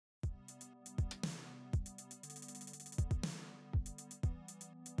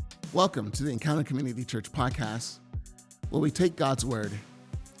Welcome to the Encounter Community Church podcast, where we take God's word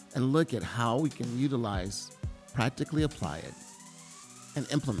and look at how we can utilize, practically apply it, and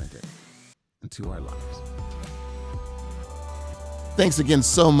implement it into our lives. Thanks again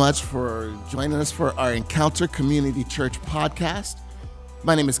so much for joining us for our Encounter Community Church podcast.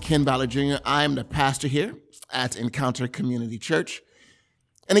 My name is Ken Ballard Jr. I am the pastor here at Encounter Community Church.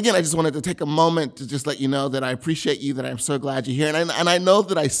 And again, I just wanted to take a moment to just let you know that I appreciate you, that I'm so glad you're here. And I know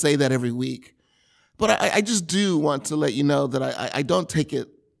that I say that every week, but I just do want to let you know that I don't take it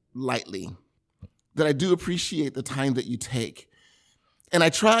lightly, that I do appreciate the time that you take. And I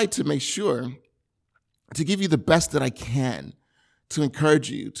try to make sure to give you the best that I can, to encourage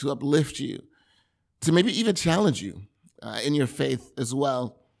you, to uplift you, to maybe even challenge you in your faith as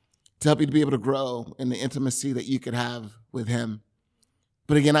well, to help you to be able to grow in the intimacy that you could have with Him.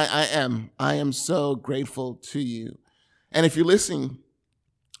 But again, I am so grateful to you. And if you're listening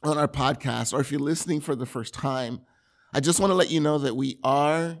on our podcast, or if you're listening for the first time, I just want to let you know that we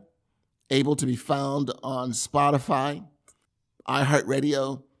are able to be found on Spotify,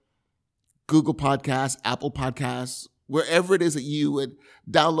 iHeartRadio, Google Podcasts, Apple Podcasts, wherever it is that you would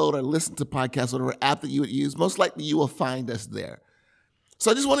download or listen to podcasts, whatever app that you would use, most likely you will find us there. So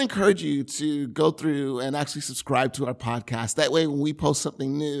I just want to encourage you to go through and actually subscribe to our podcast. That way, when we post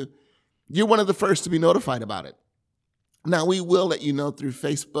something new, you're one of the first to be notified about it. Now, we will let you know through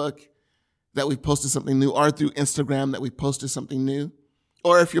Facebook that we've posted something new, or through Instagram that we've posted something new.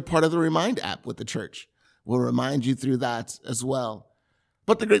 Or if you're part of the Remind app with the church, we'll remind you through that as well.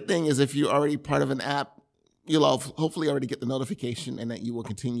 But the great thing is, if you're already part of an app, you'll hopefully already get the notification, and that you will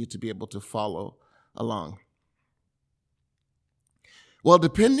continue to be able to follow along. Well,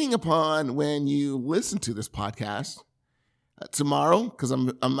 depending upon when you listen to this podcast, tomorrow, because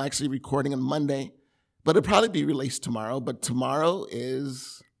I'm actually recording on Monday, but it'll probably be released tomorrow. But tomorrow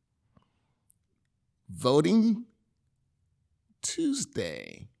is Voting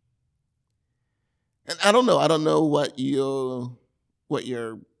Tuesday. And I don't know what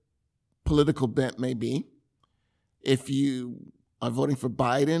your political bent may be. If you are voting for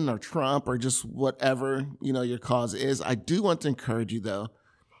Biden or Trump or just whatever, your cause is, I do want to encourage you, though,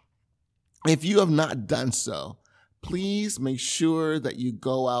 if you have not done so, please make sure that you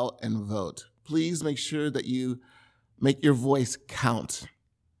go out and vote. Please make sure that you make your voice count.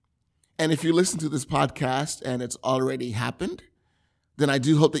 And if you listen to this podcast and it's already happened, then I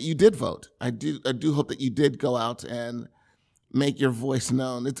do hope that you did vote. I do hope that you did go out and make your voice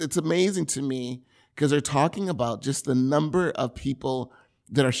known. It's amazing to me, because they're talking about just the number of people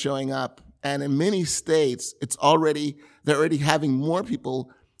that are showing up. And in many states, they're already having more people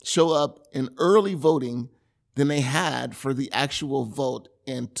show up in early voting than they had for the actual vote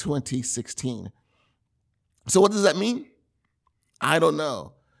in 2016. So what does that mean? I don't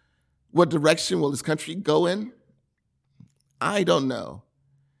know. What direction will this country go in? I don't know.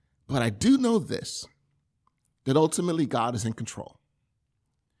 But I do know this, that ultimately God is in control,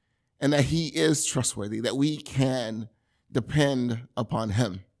 and that He is trustworthy, that we can depend upon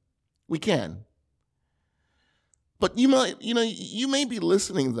Him. We can. But you may be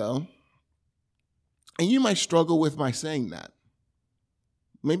listening, though, and you might struggle with my saying that.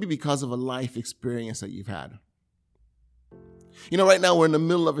 Maybe because of a life experience that you've had. Right now we're in the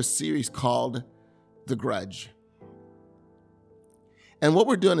middle of a series called The Grudge. And what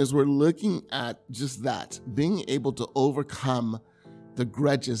we're doing is we're looking at just that, being able to overcome the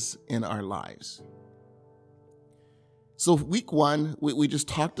grudges in our lives. So week 1, we just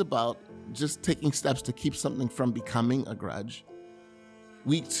talked about just taking steps to keep something from becoming a grudge.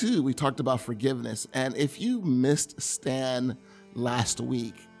 Week 2, we talked about forgiveness. And if you missed Stan last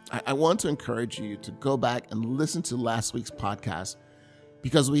week, I want to encourage you to go back and listen to last week's podcast,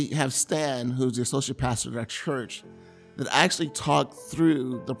 because we have Stan, who's the associate pastor at our church, that actually talked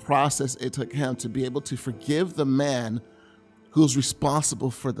through the process it took him to be able to forgive the man who's responsible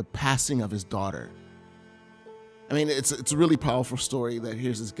for the passing of his daughter. I mean, it's a really powerful story that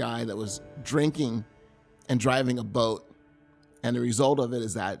here's this guy that was drinking and driving a boat, and the result of it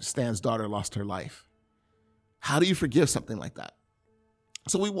is that Stan's daughter lost her life. How do you forgive something like that?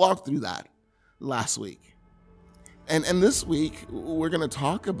 So we walked through that last week. And this week, we're going to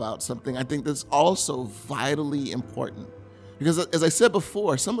talk about something I think that's also vitally important. Because as I said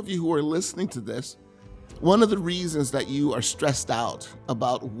before, some of you who are listening to this, one of the reasons that you are stressed out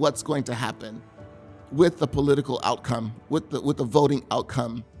about what's going to happen with the political outcome, with the voting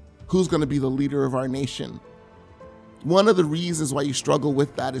outcome, who's going to be the leader of our nation, one of the reasons why you struggle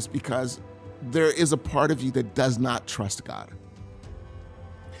with that is because there is a part of you that does not trust God.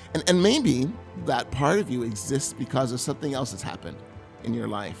 And maybe that part of you exists because of something else that's happened in your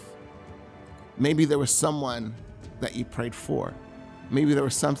life. Maybe there was someone that you prayed for. Maybe there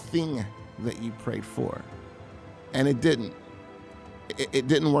was something that you prayed for, and it didn't. It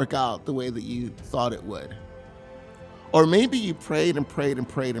didn't work out the way that you thought it would. Or maybe you prayed and prayed and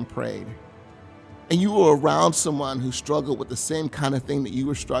prayed and prayed, and you were around someone who struggled with the same kind of thing that you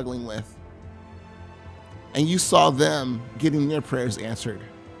were struggling with, and you saw them getting their prayers answered.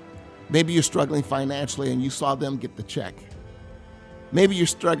 Maybe you're struggling financially and you saw them get the check. Maybe you're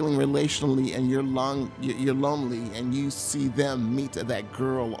struggling relationally and you're lonely and you see them meet that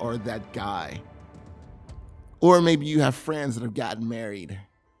girl or that guy. Or maybe you have friends that have gotten married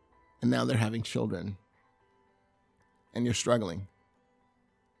and now they're having children and you're struggling.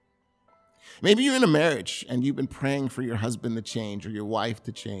 Maybe you're in a marriage and you've been praying for your husband to change or your wife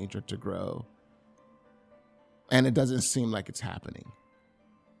to change or to grow, and it doesn't seem like it's happening.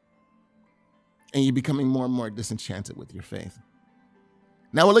 And you're becoming more and more disenchanted with your faith.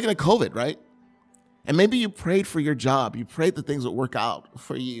 Now we're looking at COVID, right? And maybe you prayed for your job. You prayed that things would work out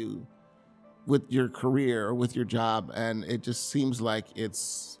for you with your career or with your job, and it just seems like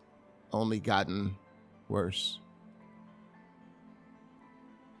it's only gotten worse.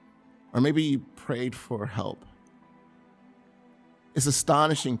 Or maybe you prayed for help. It's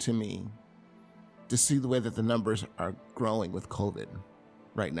astonishing to me to see the way that the numbers are growing with COVID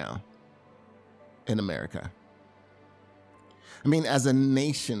right now in America. I mean, as a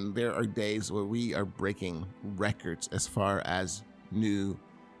nation, there are days where we are breaking records as far as new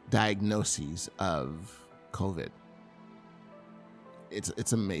diagnoses of COVID.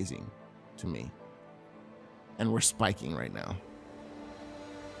 It's amazing to me. And we're spiking right now.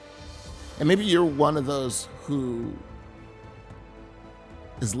 And maybe you're one of those who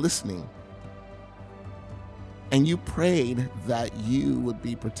is listening, and you prayed that you would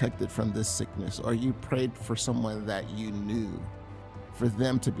be protected from this sickness, or you prayed for someone that you knew for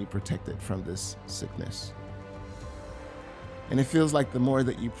them to be protected from this sickness. And it feels like the more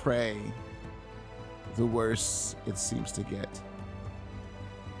that you pray, the worse it seems to get.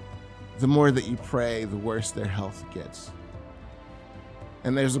 The more that you pray, the worse their health gets.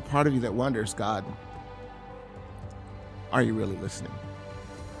 And there's a part of you that wonders, God, are you really listening?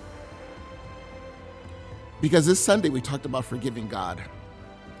 Because this Sunday we talked about forgiving God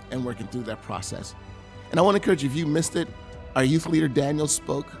and working through that process. And I want to encourage you, if you missed it, our youth leader Daniel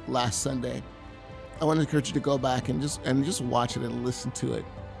spoke last Sunday. I want to encourage you to go back and just watch it and listen to it.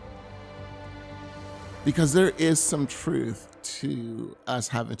 Because there is some truth to us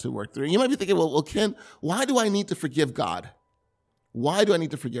having to work through. And you might be thinking, well, Ken, why do I need to forgive God? Why do I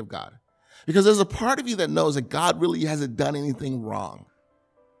need to forgive God? Because there's a part of you that knows that God really hasn't done anything wrong.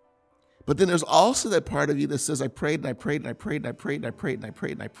 But then there's also that part of you that says, I prayed and I prayed and I prayed and I prayed and I prayed and I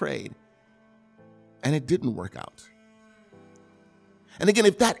prayed and I prayed, and it didn't work out. And again,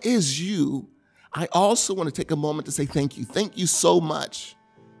 if that is you, I also want to take a moment to say thank you. Thank you so much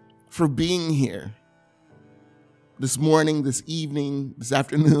for being here this morning, this evening, this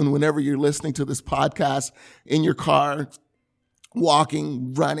afternoon, whenever you're listening to this podcast, in your car,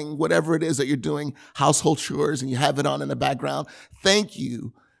 walking, running, whatever it is that you're doing, household chores, and you have it on in the background. Thank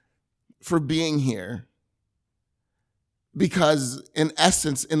you for being here. Because in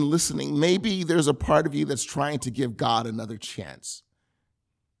essence, in listening, maybe there's a part of you that's trying to give God another chance.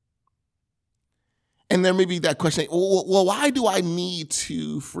 And there may be that question, well, why do I need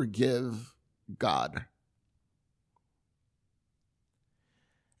to forgive God?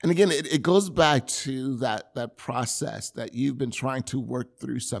 And again, it goes back to that process that you've been trying to work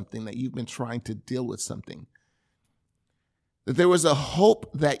through something, that you've been trying to deal with something. That there was a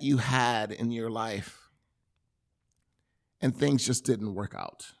hope that you had in your life, and things just didn't work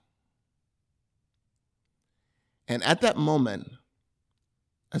out. And at that moment,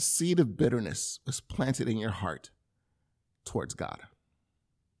 a seed of bitterness was planted in your heart towards God.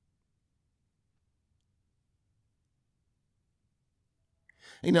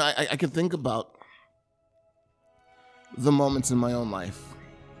 You know, I can think about the moments in my own life.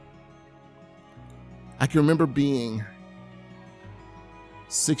 I can remember being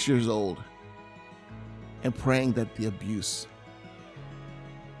 6 years old and praying that the abuse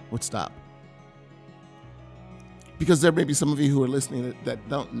would stop. Because there may be some of you who are listening that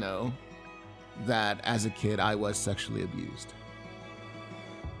don't know that as a kid I was sexually abused.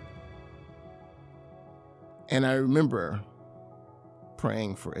 And I remember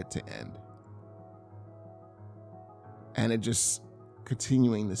praying for it to end. And it just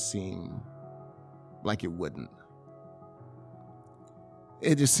continuing to seem like it wouldn't.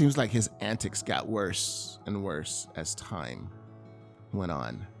 It just seems like his antics got worse and worse as time went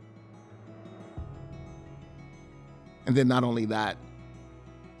on. And then not only that,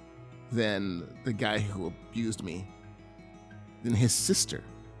 then the guy who abused me, then his sister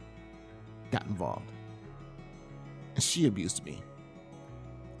got involved. And she abused me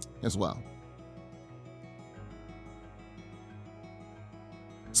as well.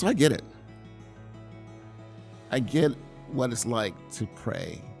 So I get it. I get what it's like to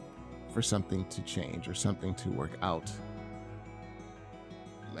pray for something to change or something to work out.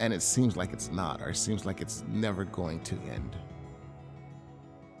 And it seems like it's not, or it seems like it's never going to end.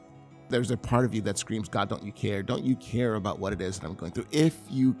 There's a part of you that screams, God, don't you care? Don't you care about what it is that I'm going through? If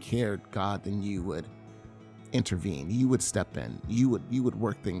you cared, God, then you would intervene. You would step in. You would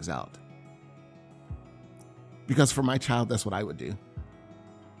work things out. Because for my child, that's what I would do.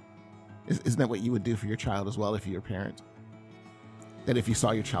 Isn't that what you would do for your child as well if you're a parent? That if you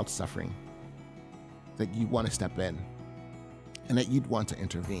saw your child suffering, that you'd want to step in and that you'd want to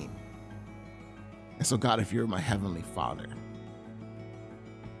intervene. And so, God, if you're my heavenly Father,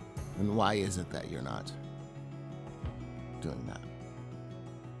 then why is it that you're not doing that?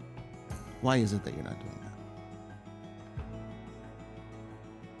 Why is it that you're not doing that?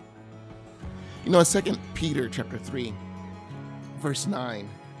 You know, in 2 Peter chapter 3, verse 9,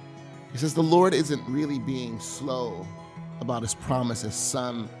 it says, the Lord isn't really being slow about his promise as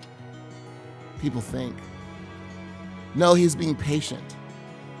some people think. No, he's being patient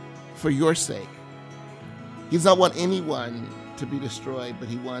for your sake. He does not want anyone to be destroyed, but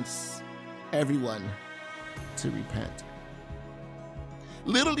he wants everyone to repent.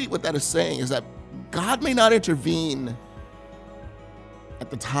 Literally what that is saying is that God may not intervene at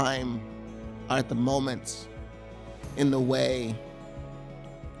the time or at the moment in the way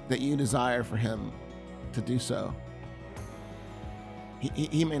that you desire for him to do so.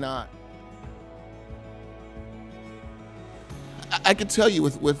 He may not. I can tell you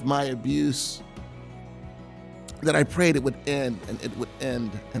with my abuse that I prayed it would end, and it would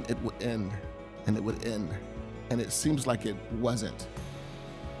end, and it would end, and it would end. And it seems like it wasn't.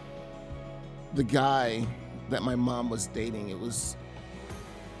 The guy that my mom was dating, it was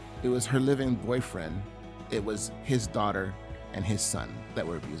her living boyfriend. It was his daughter and his son that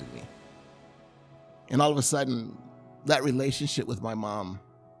were abusing me. And all of a sudden, that relationship with my mom,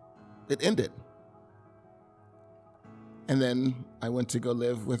 it ended. And then I went to go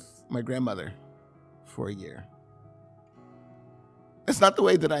live with my grandmother for a year. It's not the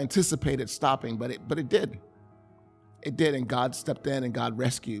way that I anticipated stopping, but it did. It did, and God stepped in and God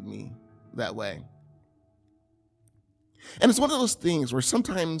rescued me that way. And it's one of those things where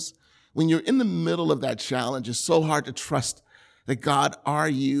sometimes when you're in the middle of that challenge, it's so hard to trust that God, are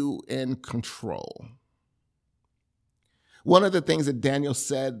you in control? One of the things that Daniel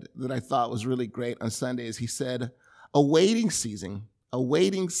said that I thought was really great on Sunday is he said, a waiting season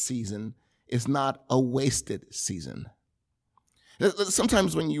is not a wasted season.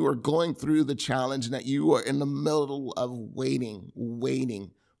 Sometimes when you are going through the challenge and that you are in the middle of waiting,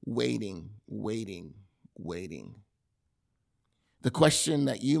 the question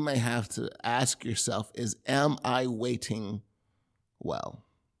that you may have to ask yourself is, am I waiting well?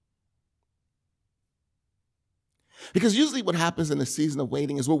 Because usually what happens in the season of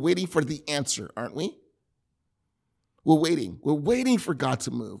waiting is we're waiting for the answer, aren't we? We're waiting. We're waiting for God to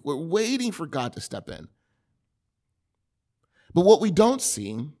move. We're waiting for God to step in. But what we don't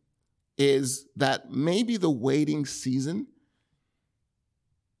see is that maybe the waiting season,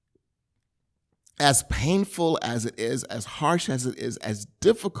 as painful as it is, as harsh as it is, as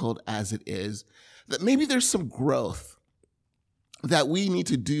difficult as it is, that maybe there's some growth that we need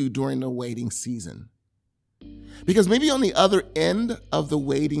to do during the waiting season. Because maybe on the other end of the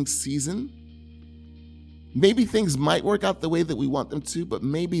waiting season, maybe things might work out the way that we want them to, but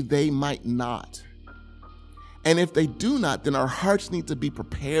maybe they might not. And if they do not, then our hearts need to be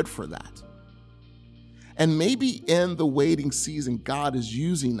prepared for that. And maybe in the waiting season, God is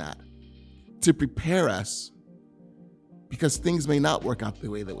using that to prepare us because things may not work out the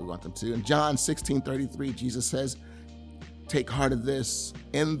way that we want them to. In John 16:33, Jesus says, take heart of this.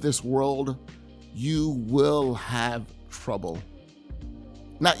 In this world, you will have trouble.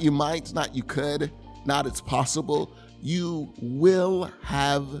 Not you might, not you could, not it's possible. You will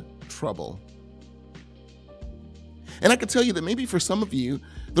have trouble. And I can tell you that maybe for some of you,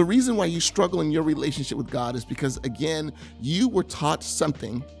 the reason why you struggle in your relationship with God is because, again, you were taught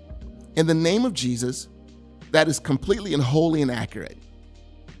something in the name of Jesus that is completely and wholly inaccurate.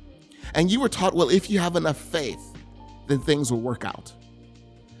 And you were taught, well, if you have enough faith, then things will work out.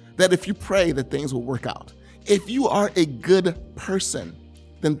 That if you pray, that things will work out. If you are a good person,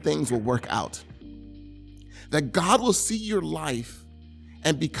 then things will work out. That God will see your life,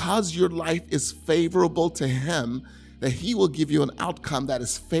 and because your life is favorable to Him, that he will give you an outcome that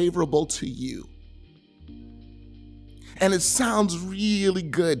is favorable to you. And it sounds really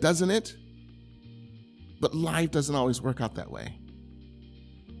good, doesn't it? But life doesn't always work out that way.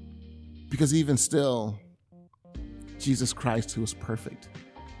 Because even still, Jesus Christ, who was perfect,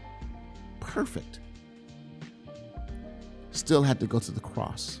 still had to go to the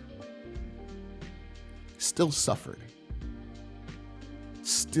cross, still suffered,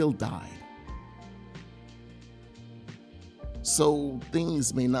 still died. So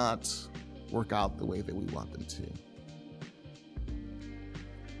things may not work out the way that we want them to.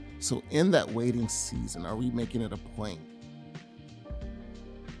 So in that waiting season, are we making it a point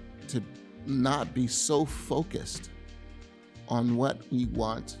to not be so focused on what we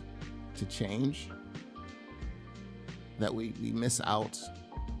want to change that we miss out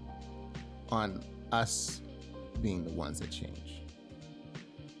on us being the ones that change?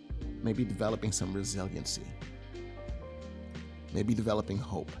 Maybe developing some resiliency. Maybe developing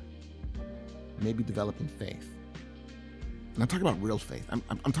hope. Maybe developing faith. And I'm talking about real faith. I'm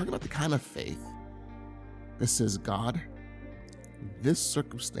talking about the kind of faith that says, God, this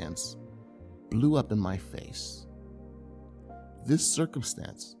circumstance blew up in my face. This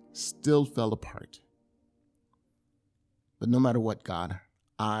circumstance still fell apart. But no matter what, God,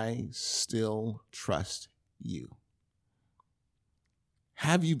 I still trust you.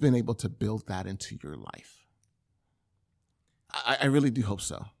 Have you been able to build that into your life? I really do hope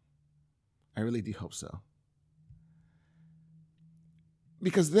so. I really do hope so.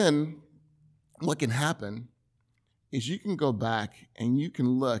 Because then what can happen is you can go back and you can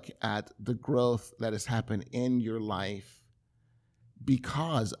look at the growth that has happened in your life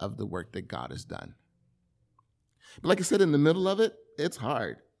because of the work that God has done. But like I said, in the middle of it, it's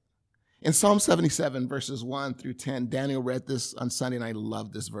hard. In Psalm 77, verses 1 through 10, Daniel read this on Sunday, and I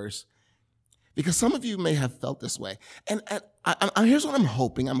love this verse because some of you may have felt this way. And here's what I'm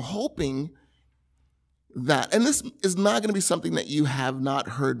hoping. I'm hoping that, and this is not going to be something that you have not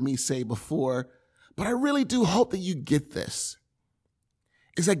heard me say before, but I really do hope that you get this,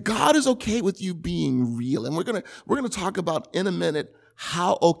 is that God is okay with you being real. And we're going to talk about in a minute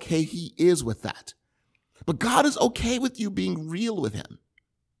how okay he is with that. But God is okay with you being real with him.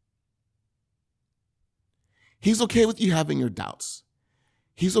 He's okay with you having your doubts.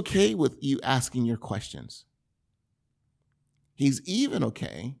 He's okay with you asking your questions. He's even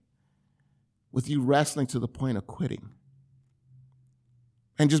okay with you wrestling to the point of quitting.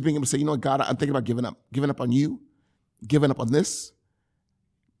 And just being able to say, you know what, God, I'm thinking about giving up on you, giving up on this,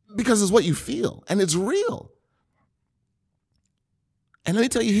 because it's what you feel and it's real. And let me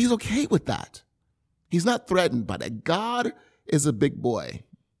tell you, he's okay with that. He's not threatened by that. God is a big boy.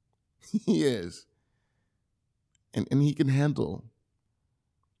 He is. And he can handle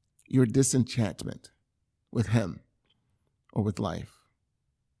your disenchantment with him or with life.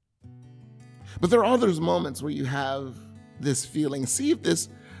 But there are those moments where you have this feeling. See if this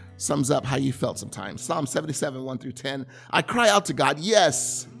sums up how you felt sometimes. Psalm 77, 1 through 10. I cry out to God.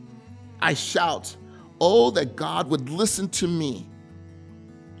 Yes, I shout. Oh, that God would listen to me.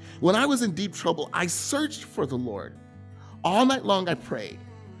 When I was in deep trouble, I searched for the Lord. All night long I prayed,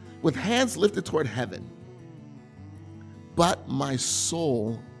 with hands lifted toward heaven. But my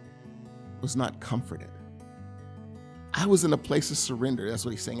soul was not comforted. I was in a place of surrender. That's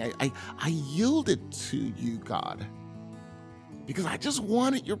what he's saying. I yielded to you, God, because I just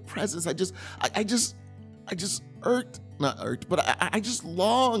wanted your presence. I just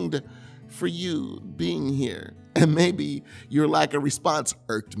longed for you being here. And maybe your lack of response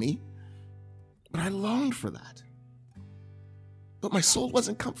irked me, but I longed for that. But my soul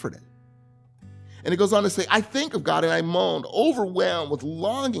wasn't comforted. And it goes on to say, I think of God and I moaned, overwhelmed with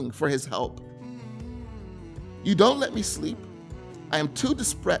longing for his help. You don't let me sleep. I am too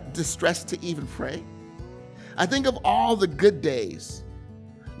distressed to even pray. I think of all the good days,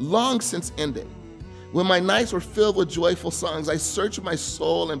 long since ended, when my nights were filled with joyful songs. I search my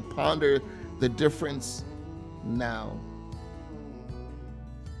soul and ponder the difference now.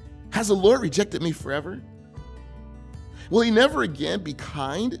 Has the Lord rejected me forever? Will he never again be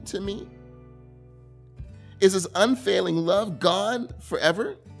kind to me? Is his unfailing love gone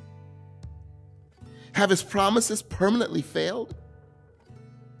forever? Have his promises permanently failed?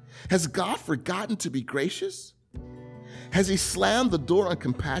 Has God forgotten to be gracious? Has he slammed the door on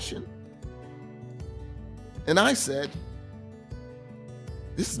compassion? And I said,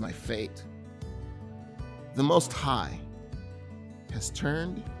 this is my fate. The Most High has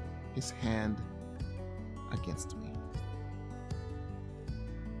turned his hand against me.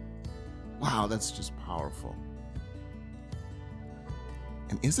 Wow, that's just powerful.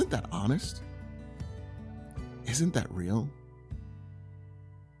 And isn't that honest? Isn't that real?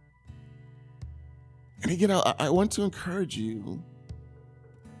 And again, I want to encourage you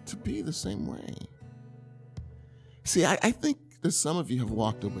to be the same way. See, I think that some of you have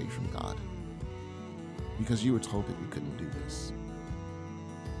walked away from God because you were told that you couldn't do this,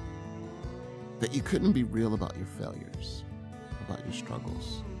 that you couldn't be real about your failures, about your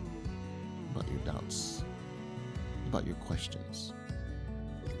struggles, about your doubts, about your questions.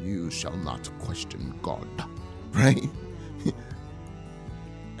 You shall not question God, right?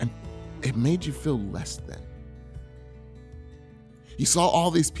 And it made you feel less than. You saw all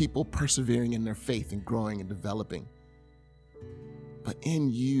these people persevering in their faith and growing and developing. But in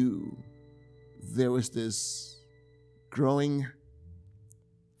you, there was this growing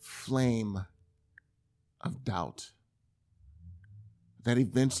flame of doubt that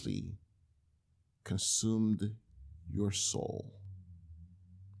eventually consumed your soul.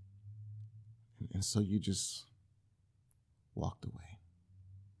 And so you just walked away.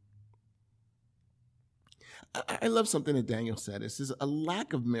 I love something that Daniel said. It says, a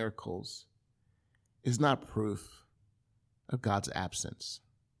lack of miracles is not proof of God's absence.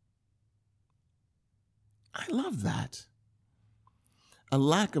 I love that. A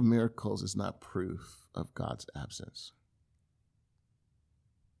lack of miracles is not proof of God's absence.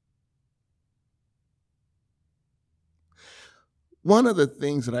 One of the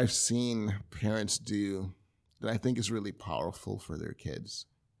things that I've seen parents do that I think is really powerful for their kids,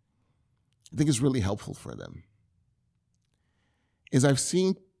 I think is really helpful for them, is I've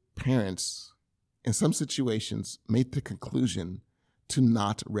seen parents in some situations make the conclusion to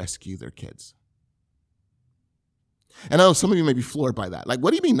not rescue their kids. And I know some of you may be floored by that. Like,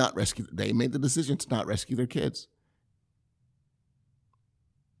 what do you mean not rescue? They made the decision to not rescue their kids.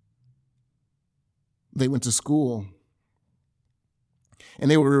 They went to school and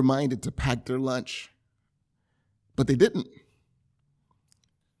they were reminded to pack their lunch, but they didn't.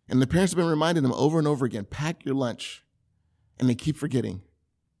 And the parents have been reminding them over and over again, pack your lunch, and they keep forgetting.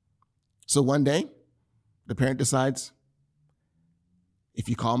 So one day, the parent decides, if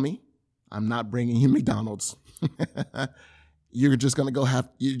you call me, I'm not bringing you McDonald's. You're just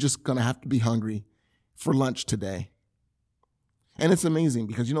gonna have to be hungry for lunch today. And it's amazing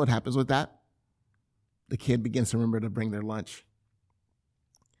because you know what happens with that? The kid begins to remember to bring their lunch.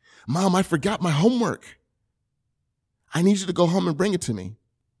 Mom, I forgot my homework. I need you to go home and bring it to me.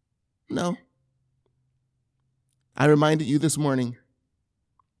 No. I reminded you this morning,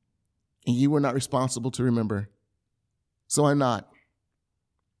 and you were not responsible to remember. So I'm not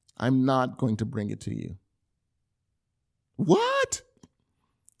going to bring it to you. What?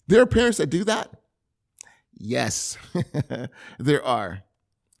 There are parents that do that? Yes, there are.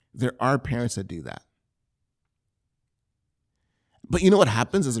 There are parents that do that. But you know what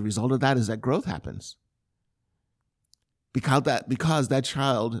happens as a result of that is that growth happens. Because that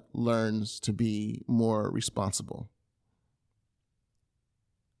child learns to be more responsible.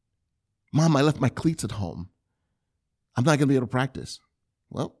 Mom, I left my cleats at home. I'm not going to be able to practice.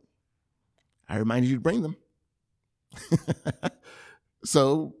 Well, I reminded you to bring them.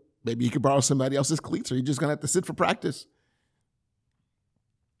 So maybe you could borrow somebody else's cleats, or you're just going to have to sit for practice.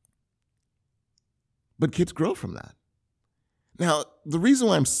 But kids grow from that. Now, the reason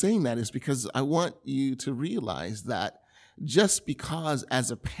why I'm saying that is because I want you to realize that just because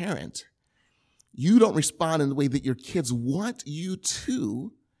as a parent, you don't respond in the way that your kids want you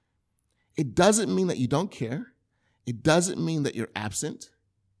to, it doesn't mean that you don't care. It doesn't mean that you're absent.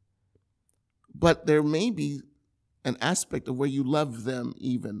 But there may be an aspect of where you love them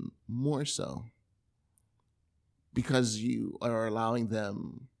even more so because you are allowing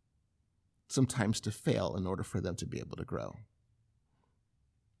them sometimes to fail in order for them to be able to grow.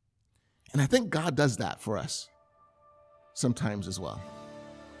 And I think God does that for us sometimes as well,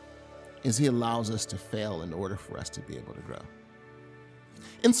 is he allows us to fail in order for us to be able to grow.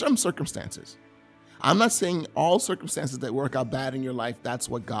 In some circumstances, I'm not saying all circumstances that work out bad in your life, that's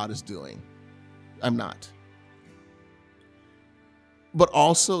what God is doing. I'm not. But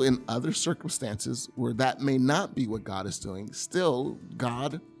also in other circumstances where that may not be what God is doing, still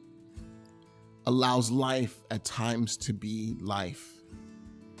God allows life at times to be life.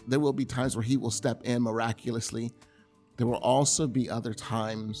 There will be times where he will step in miraculously. There will also be other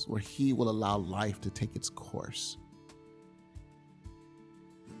times where he will allow life to take its course.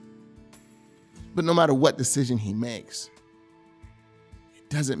 But no matter what decision he makes, it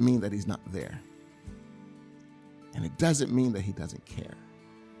doesn't mean that he's not there. And it doesn't mean that he doesn't care.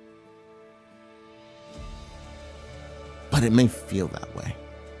 But it may feel that way.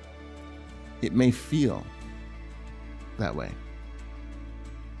 It may feel that way.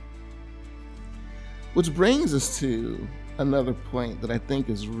 Which brings us to another point that I think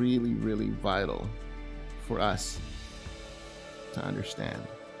is really, really vital for us to understand.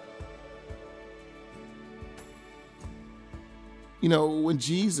 You know, when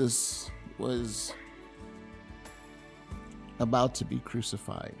Jesus was about to be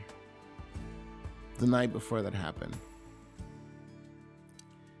crucified, the night before that happened,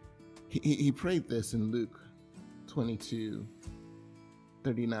 he prayed this in Luke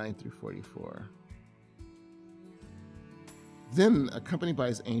 22:39 through 44. Then, accompanied by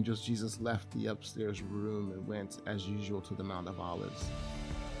his angels, Jesus left the upstairs room and went, as usual, to the Mount of Olives.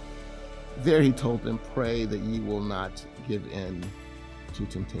 There he told them, "Pray that ye will not give in to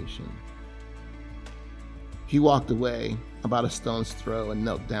temptation." He walked away about a stone's throw and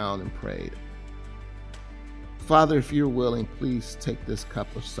knelt down and prayed, "Father, if you're willing, please take this cup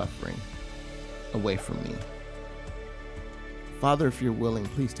of suffering away from me." Father, if you're willing,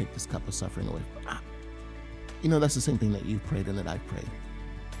 please take this cup of suffering away from me. You know, that's the same thing that you prayed and that I prayed.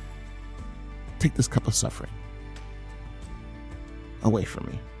 Take this cup of suffering away from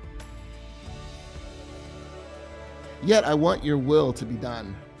me. Yet I want your will to be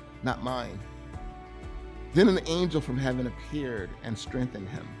done, not mine. Then an angel from heaven appeared and strengthened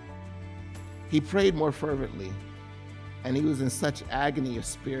him. He prayed more fervently, and he was in such agony of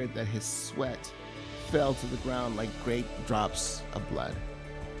spirit that his sweat fell to the ground like great drops of blood.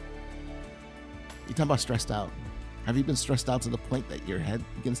 You talking about stressed out? Have you been stressed out to the point that your head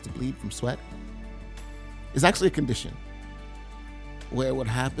begins to bleed from sweat? It's actually a condition where what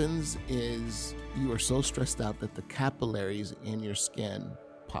happens is you are so stressed out that the capillaries in your skin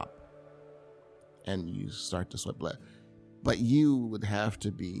pop and you start to sweat blood. But you would have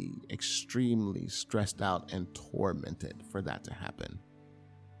to be extremely stressed out and tormented for that to happen.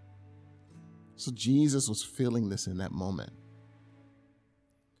 So Jesus was feeling this in that moment.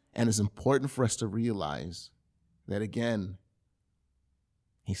 And it's important for us to realize that, again,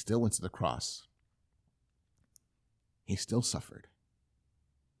 he still went to the cross. He still suffered.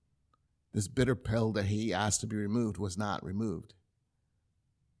 This bitter pill that he asked to be removed was not removed.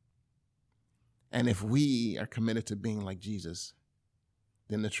 And if we are committed to being like Jesus,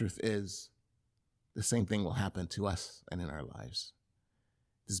 then the truth is the same thing will happen to us and in our lives.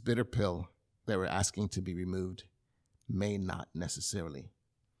 This bitter pill that we're asking to be removed may not necessarily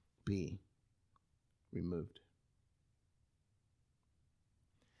be removed.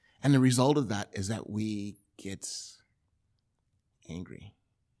 And the result of that is that we get angry.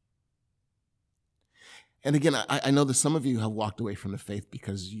 And again, I know that some of you have walked away from the faith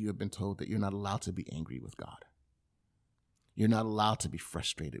because you have been told that you're not allowed to be angry with God. You're not allowed to be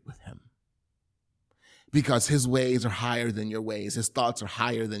frustrated with him because his ways are higher than your ways. His thoughts are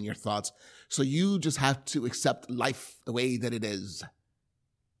higher than your thoughts. So you just have to accept life the way that it is.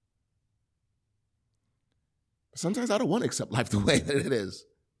 Sometimes I don't want to accept life the way that it is.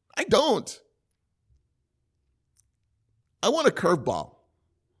 I don't. I want a curveball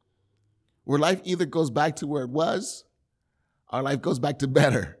where life either goes back to where it was or life goes back to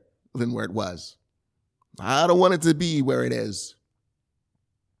better than where it was. I don't want it to be where it is.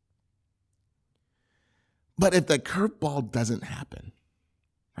 But if the curveball doesn't happen,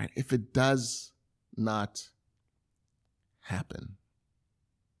 right? If it does not happen,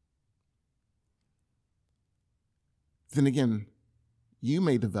 then again, you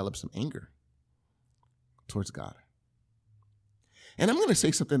may develop some anger towards God. And I'm going to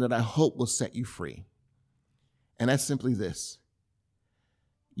say something that I hope will set you free. And that's simply this.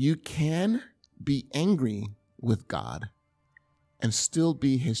 You can be angry with God and still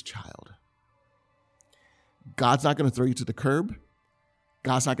be his child. God's not going to throw you to the curb.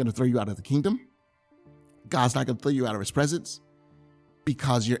 God's not going to throw you out of the kingdom. God's not going to throw you out of his presence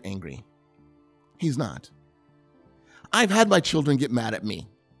because you're angry. He's not. I've had my children get mad at me.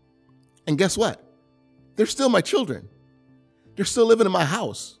 And guess what? They're still my children. They're still living in my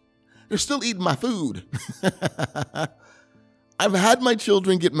house. They're still eating my food. I've had my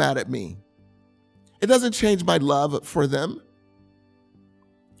children get mad at me. It doesn't change my love for them.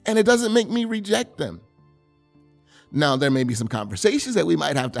 And it doesn't make me reject them. Now, there may be some conversations that we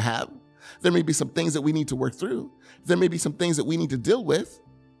might have to have. There may be some things that we need to work through. There may be some things that we need to deal with.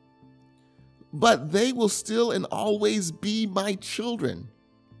 But they will still and always be my children.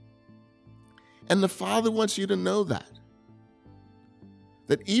 And the Father wants you to know that.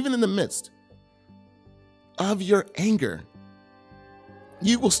 That even in the midst of your anger,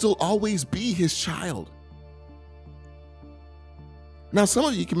 you will still always be his child. Now, some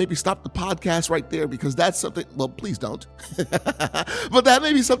of you can maybe stop the podcast right there because that's something, well, please don't. But that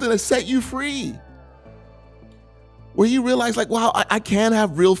may be something that set you free. Where you realize, like, wow, I can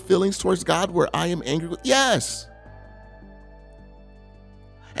have real feelings towards God where I am angry with. Yes.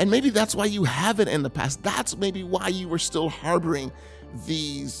 And maybe that's why you haven't in the past. That's maybe why you were still harboring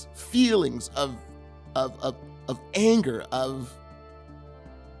these feelings of anger, of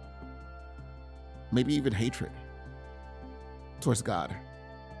maybe even hatred towards God.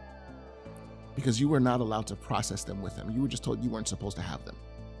 Because you were not allowed to process them with him. You were just told you weren't supposed to have them.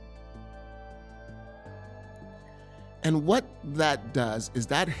 And what that does is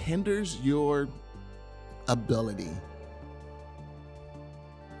that hinders your ability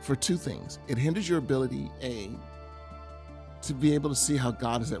for two things. It hinders your ability, A, to be able to see how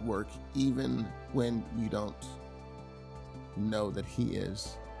God is at work even when you don't know that he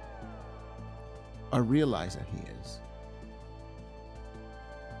is, or realize that he is.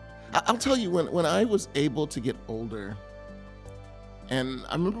 I'll tell you, when I was able to get older, and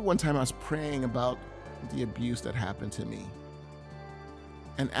I remember one time I was praying about the abuse that happened to me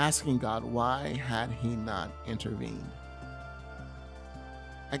and asking God, why had he not intervened?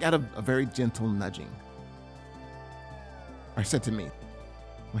 I got a very gentle nudging. I said to me,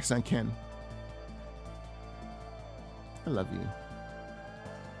 my son Ken, I love you.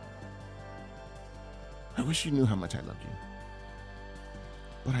 I wish you knew how much I loved you.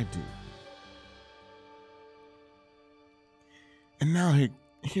 But I do. And now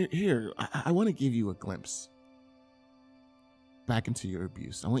here, I want to give you a glimpse back into your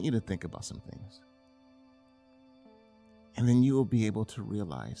abuse. I want you to think about some things. And then you will be able to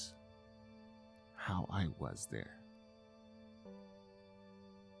realize how I was there.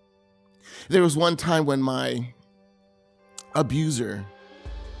 There was one time when my abuser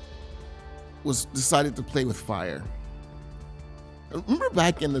decided to play with fire. Remember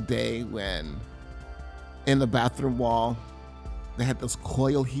back in the day when in the bathroom wall, they had those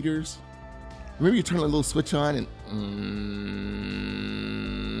coil heaters? Remember you turn a little switch on and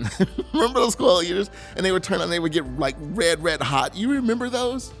remember those coil heaters? And they would turn on, they would get like red hot. You remember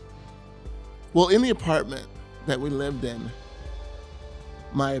those? Well, in the apartment that we lived in,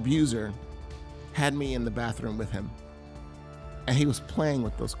 my abuser had me in the bathroom with him. And he was playing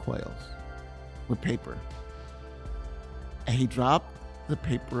with those coils with paper. And he dropped the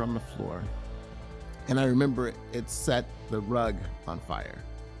paper on the floor. And I remember it set the rug on fire.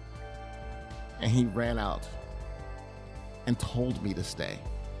 And he ran out and told me to stay.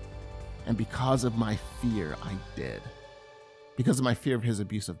 And because of my fear, I did. Because of my fear of his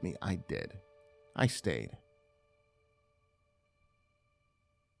abuse of me, I did. I stayed.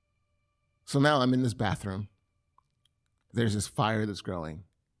 So now I'm in this bathroom. There's this fire that's growing.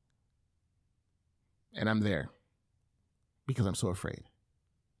 And I'm there because I'm so afraid.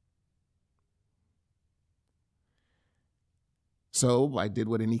 So I did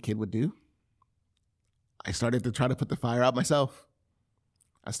what any kid would do. I started to try to put the fire out myself.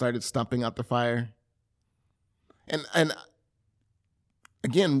 I started stomping out the fire. And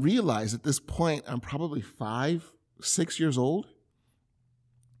again, realize at this point, I'm probably 5, 6 years old.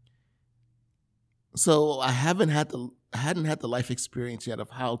 So I hadn't had the life experience yet of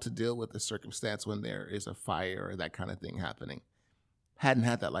how to deal with the circumstance when there is a fire or that kind of thing happening. Hadn't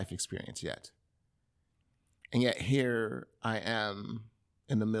had that life experience yet. And yet here I am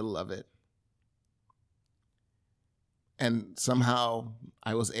in the middle of it. And somehow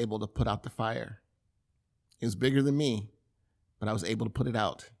I was able to put out the fire. It was bigger than me, but I was able to put it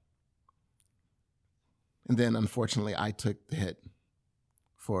out. And then unfortunately I took the hit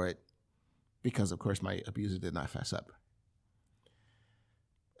for it because of course my abuser did not fess up.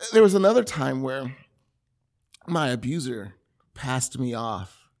 There was another time where my abuser passed me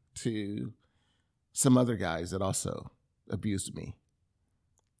off to some other guys that also abused me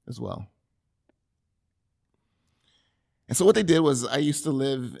as well. And so what they did was I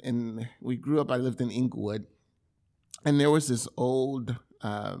lived in Inglewood, and there was this old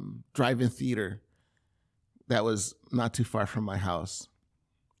drive-in theater that was not too far from my house.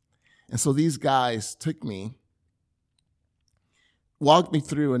 And so these guys took me, walked me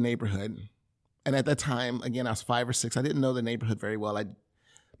through a neighborhood. And at that time, again, I was 5 or 6. I didn't know the neighborhood very well.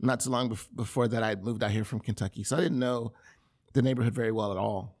 Not too long before that, I had moved out here from Kentucky. So I didn't know the neighborhood very well at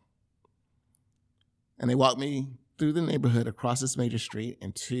all. And they walked me through the neighborhood across this major street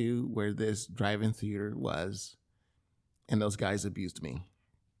and to where this drive-in theater was. And those guys abused me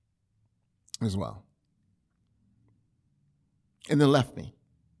as well. And then left me.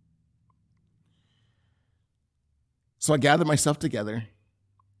 So I gathered myself together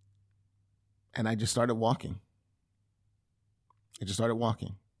and I just started walking.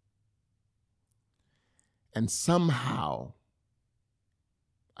 And somehow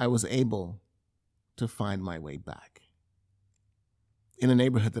I was able to find my way back. In a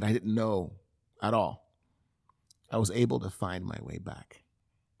neighborhood that I didn't know at all, I was able to find my way back.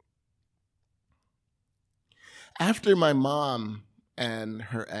 After my mom and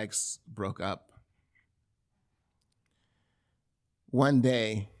her ex broke up, one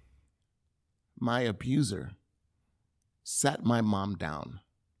day, my abuser sat my mom down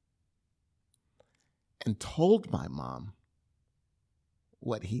and told my mom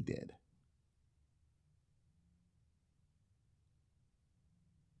what he did.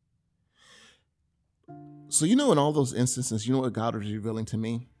 So in all those instances, what God was revealing to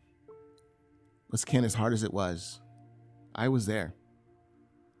me? Ken, as hard as it was, I was there.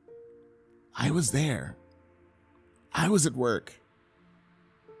 I was there. I was at work.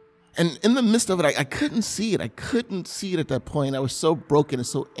 And in the midst of it, I couldn't see it. I couldn't see it at that point. I was so broken and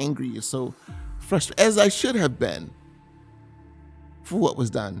so angry and so frustrated, as I should have been, for what was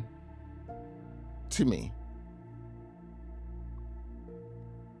done to me.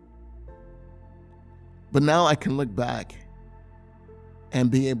 But now I can look back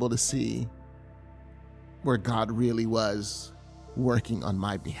and be able to see where God really was working on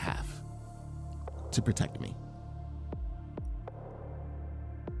my behalf to protect me.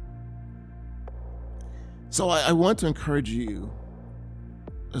 So I want to encourage you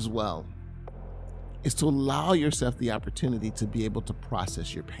as well, is to allow yourself the opportunity to be able to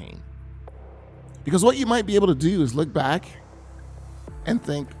process your pain. Because what you might be able to do is look back and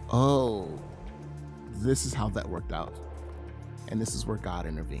think, oh, this is how that worked out. And this is where God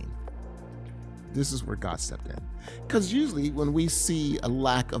intervened. This is where God stepped in. Because usually when we see a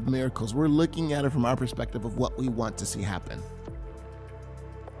lack of miracles, we're looking at it from our perspective of what we want to see happen.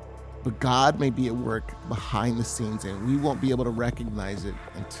 But God may be at work behind the scenes, and we won't be able to recognize it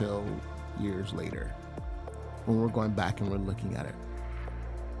until years later when we're going back and we're looking at it.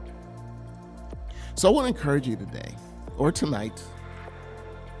 So I want to encourage you today or tonight,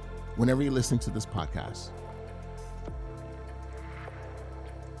 whenever you're listening to this podcast,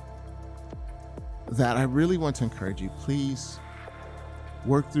 that I really want to encourage you, please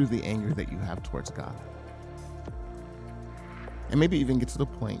work through the anger that you have towards God. And maybe even get to the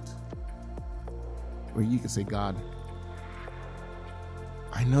point where you can say, God,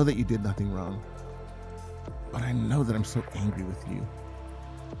 I know that you did nothing wrong, but I know that I'm so angry with you.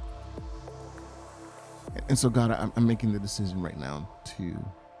 And so, God, I'm making the decision right now to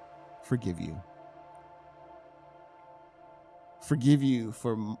forgive you. Forgive you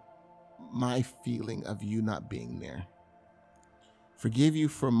for my feeling of you not being there. Forgive you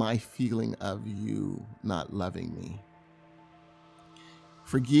for my feeling of you not loving me.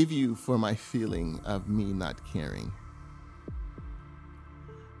 Forgive you for my feeling of me not caring.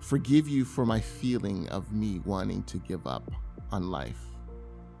 Forgive you for my feeling of me wanting to give up on life.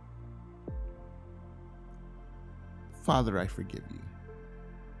 Father, I forgive you.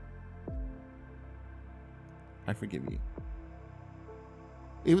 I forgive you.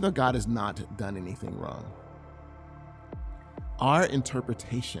 Even though God has not done anything wrong, our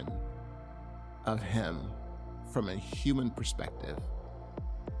interpretation of him from a human perspective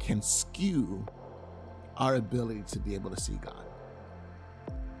can skew our ability to be able to see God.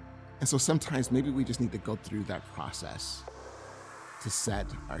 And so sometimes maybe we just need to go through that process to set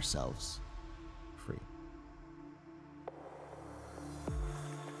ourselves free.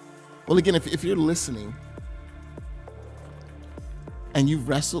 Well, again, if you're listening and you've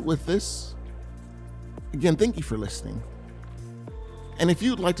wrestled with this, again, thank you for listening. And if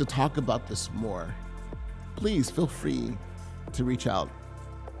you'd like to talk about this more, please feel free to reach out.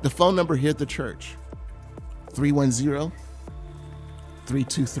 The phone number here at the church,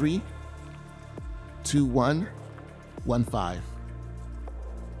 310-323-2115.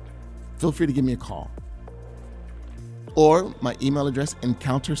 Feel free to give me a call. Or my email address,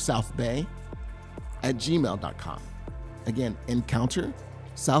 encountersouthbay@gmail.com. Again,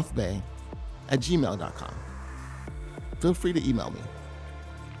 encountersouthbay@gmail.com. Feel free to email me.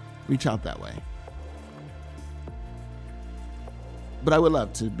 Reach out that way. But I would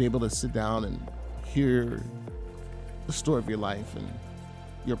love to be able to sit down and hear the story of your life and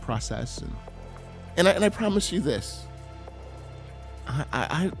your process. And I promise you this.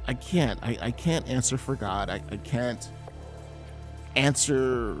 I can't answer for God. I can't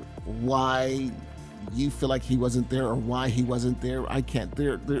answer why you feel like he wasn't there or why he wasn't there. I can't.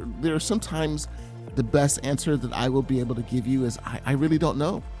 There are sometimes the best answer that I will be able to give you is I really don't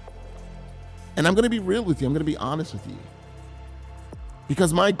know. And I'm going to be real with you. I'm going to be honest with you.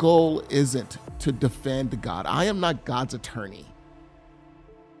 Because my goal isn't to defend God. I am not God's attorney.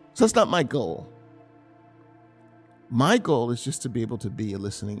 So that's not my goal. My goal is just to be able to be a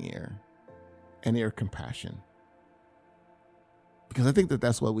listening ear and your compassion. Because I think that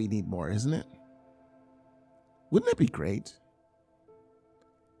that's what we need more, isn't it? Wouldn't it be great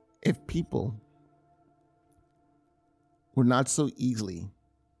if people were not so easily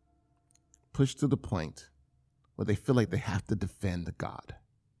pushed to the point where they feel like they have to defend God,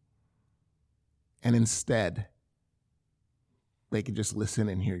 and instead they can just listen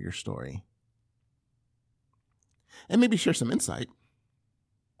and hear your story and maybe share some insight,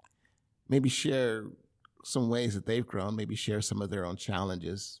 maybe share some ways that they've grown, maybe share some of their own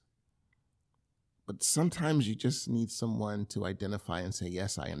challenges. But sometimes you just need someone to identify and say,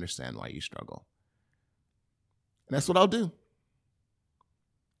 yes, I understand why you struggle. And that's what I'll do.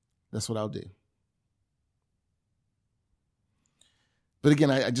 That's what I'll do. But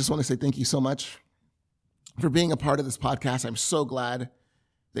again, I just want to say thank you so much for being a part of this podcast. I'm so glad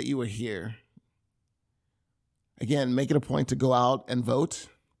that you were here. Again, make it a point to go out and vote.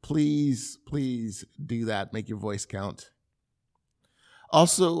 Please, please do that. Make your voice count.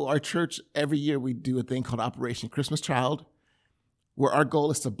 Also, our church, every year we do a thing called Operation Christmas Child, where our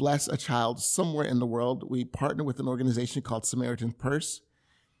goal is to bless a child somewhere in the world. We partner with an organization called Samaritan Purse,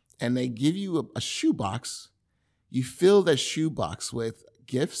 and they give you a shoebox. You fill that shoebox with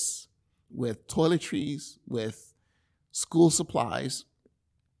gifts, with toiletries, with school supplies.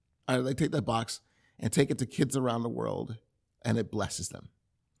 They take that box and take it to kids around the world, and it blesses them.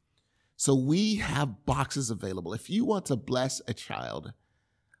 So we have boxes available. If you want to bless a child,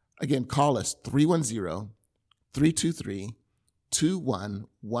 again, call us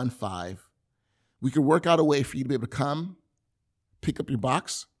 310-323-2115. We can work out a way for you to be able to come, pick up your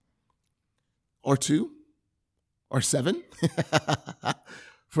box, or 2, or 7,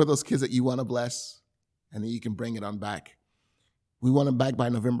 for those kids that you want to bless, and then you can bring it on back. We want them back by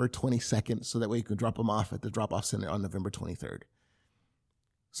November 22nd, so that way you can drop them off at the drop-off center on November 23rd.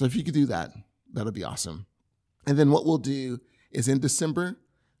 So if you could do that, that'll be awesome. And then what we'll do is in December,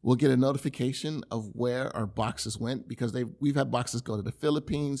 we'll get a notification of where our boxes went, because we've had boxes go to the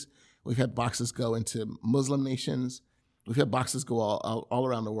Philippines. We've had boxes go into Muslim nations. We've had boxes go all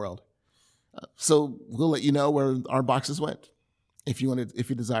around the world. So we'll let you know where our boxes went if you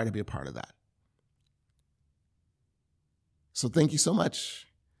desire to be a part of that. So thank you so much.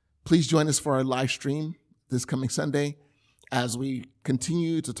 Please join us for our live stream this coming Sunday as we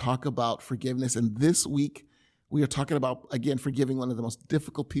continue to talk about forgiveness. And this week, we are talking about, again, forgiving one of the most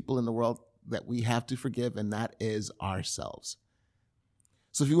difficult people in the world that we have to forgive, and that is ourselves.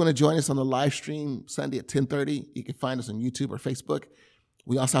 So if you want to join us on the live stream Sunday at 10:30, you can find us on YouTube or Facebook.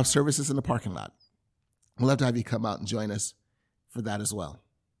 We also have services in the parking lot. We'd love to have you come out and join us for that as well.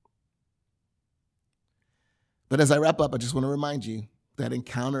 But as I wrap up, I just want to remind you that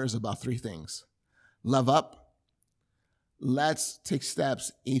Encounter is about 3 things. Love up. Let's take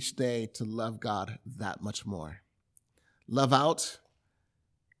steps each day to love God that much more. Love out.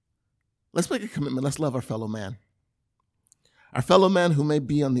 Let's make a commitment. Let's love our fellow man. Our fellow man who may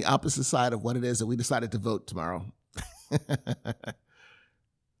be on the opposite side of what it is that we decided to vote tomorrow.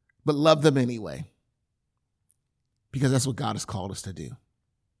 But love them anyway, because that's what God has called us to do.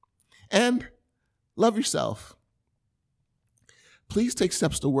 And love yourself. Please take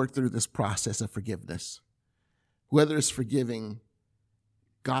steps to work through this process of forgiveness. Whether it's forgiving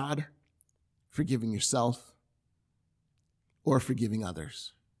God, forgiving yourself, or forgiving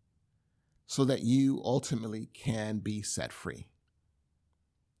others, so that you ultimately can be set free.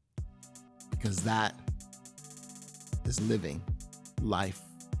 Because that is living life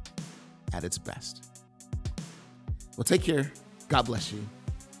at its best. Well, take care. God bless you.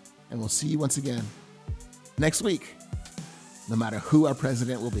 And we'll see you once again next week, no matter who our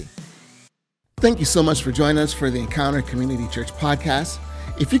president will be. Thank you so much for joining us for the Encounter Community Church podcast.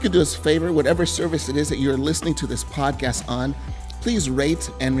 If you could do us a favor, whatever service it is that you're listening to this podcast on, please rate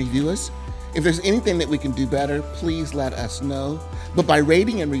and review us. If there's anything that we can do better, please let us know. But by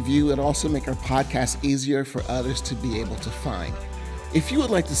rating and review, it'll also make our podcast easier for others to be able to find. If you would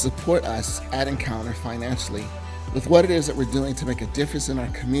like to support us at Encounter financially with what it is that we're doing to make a difference in our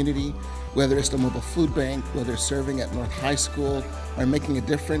community, whether it's the mobile food bank, whether it's serving at North High School, or making a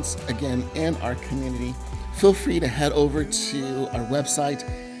difference, again, in our community, feel free to head over to our website,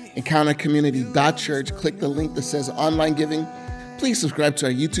 encountercommunity.church. Click the link that says online giving. Please subscribe to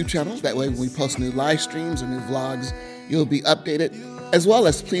our YouTube channel. That way, when we post new live streams or new vlogs, you'll be updated. As well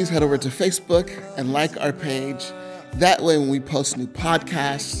as please head over to Facebook and like our page. That way, when we post new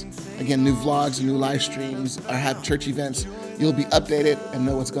podcasts, again, new vlogs and new live streams, or have church events, you'll be updated and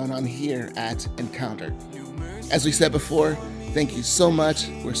know what's going on here at Encounter. As we said before, thank you so much.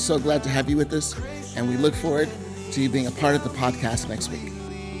 We're so glad to have you with us, and we look forward to you being a part of the podcast next week.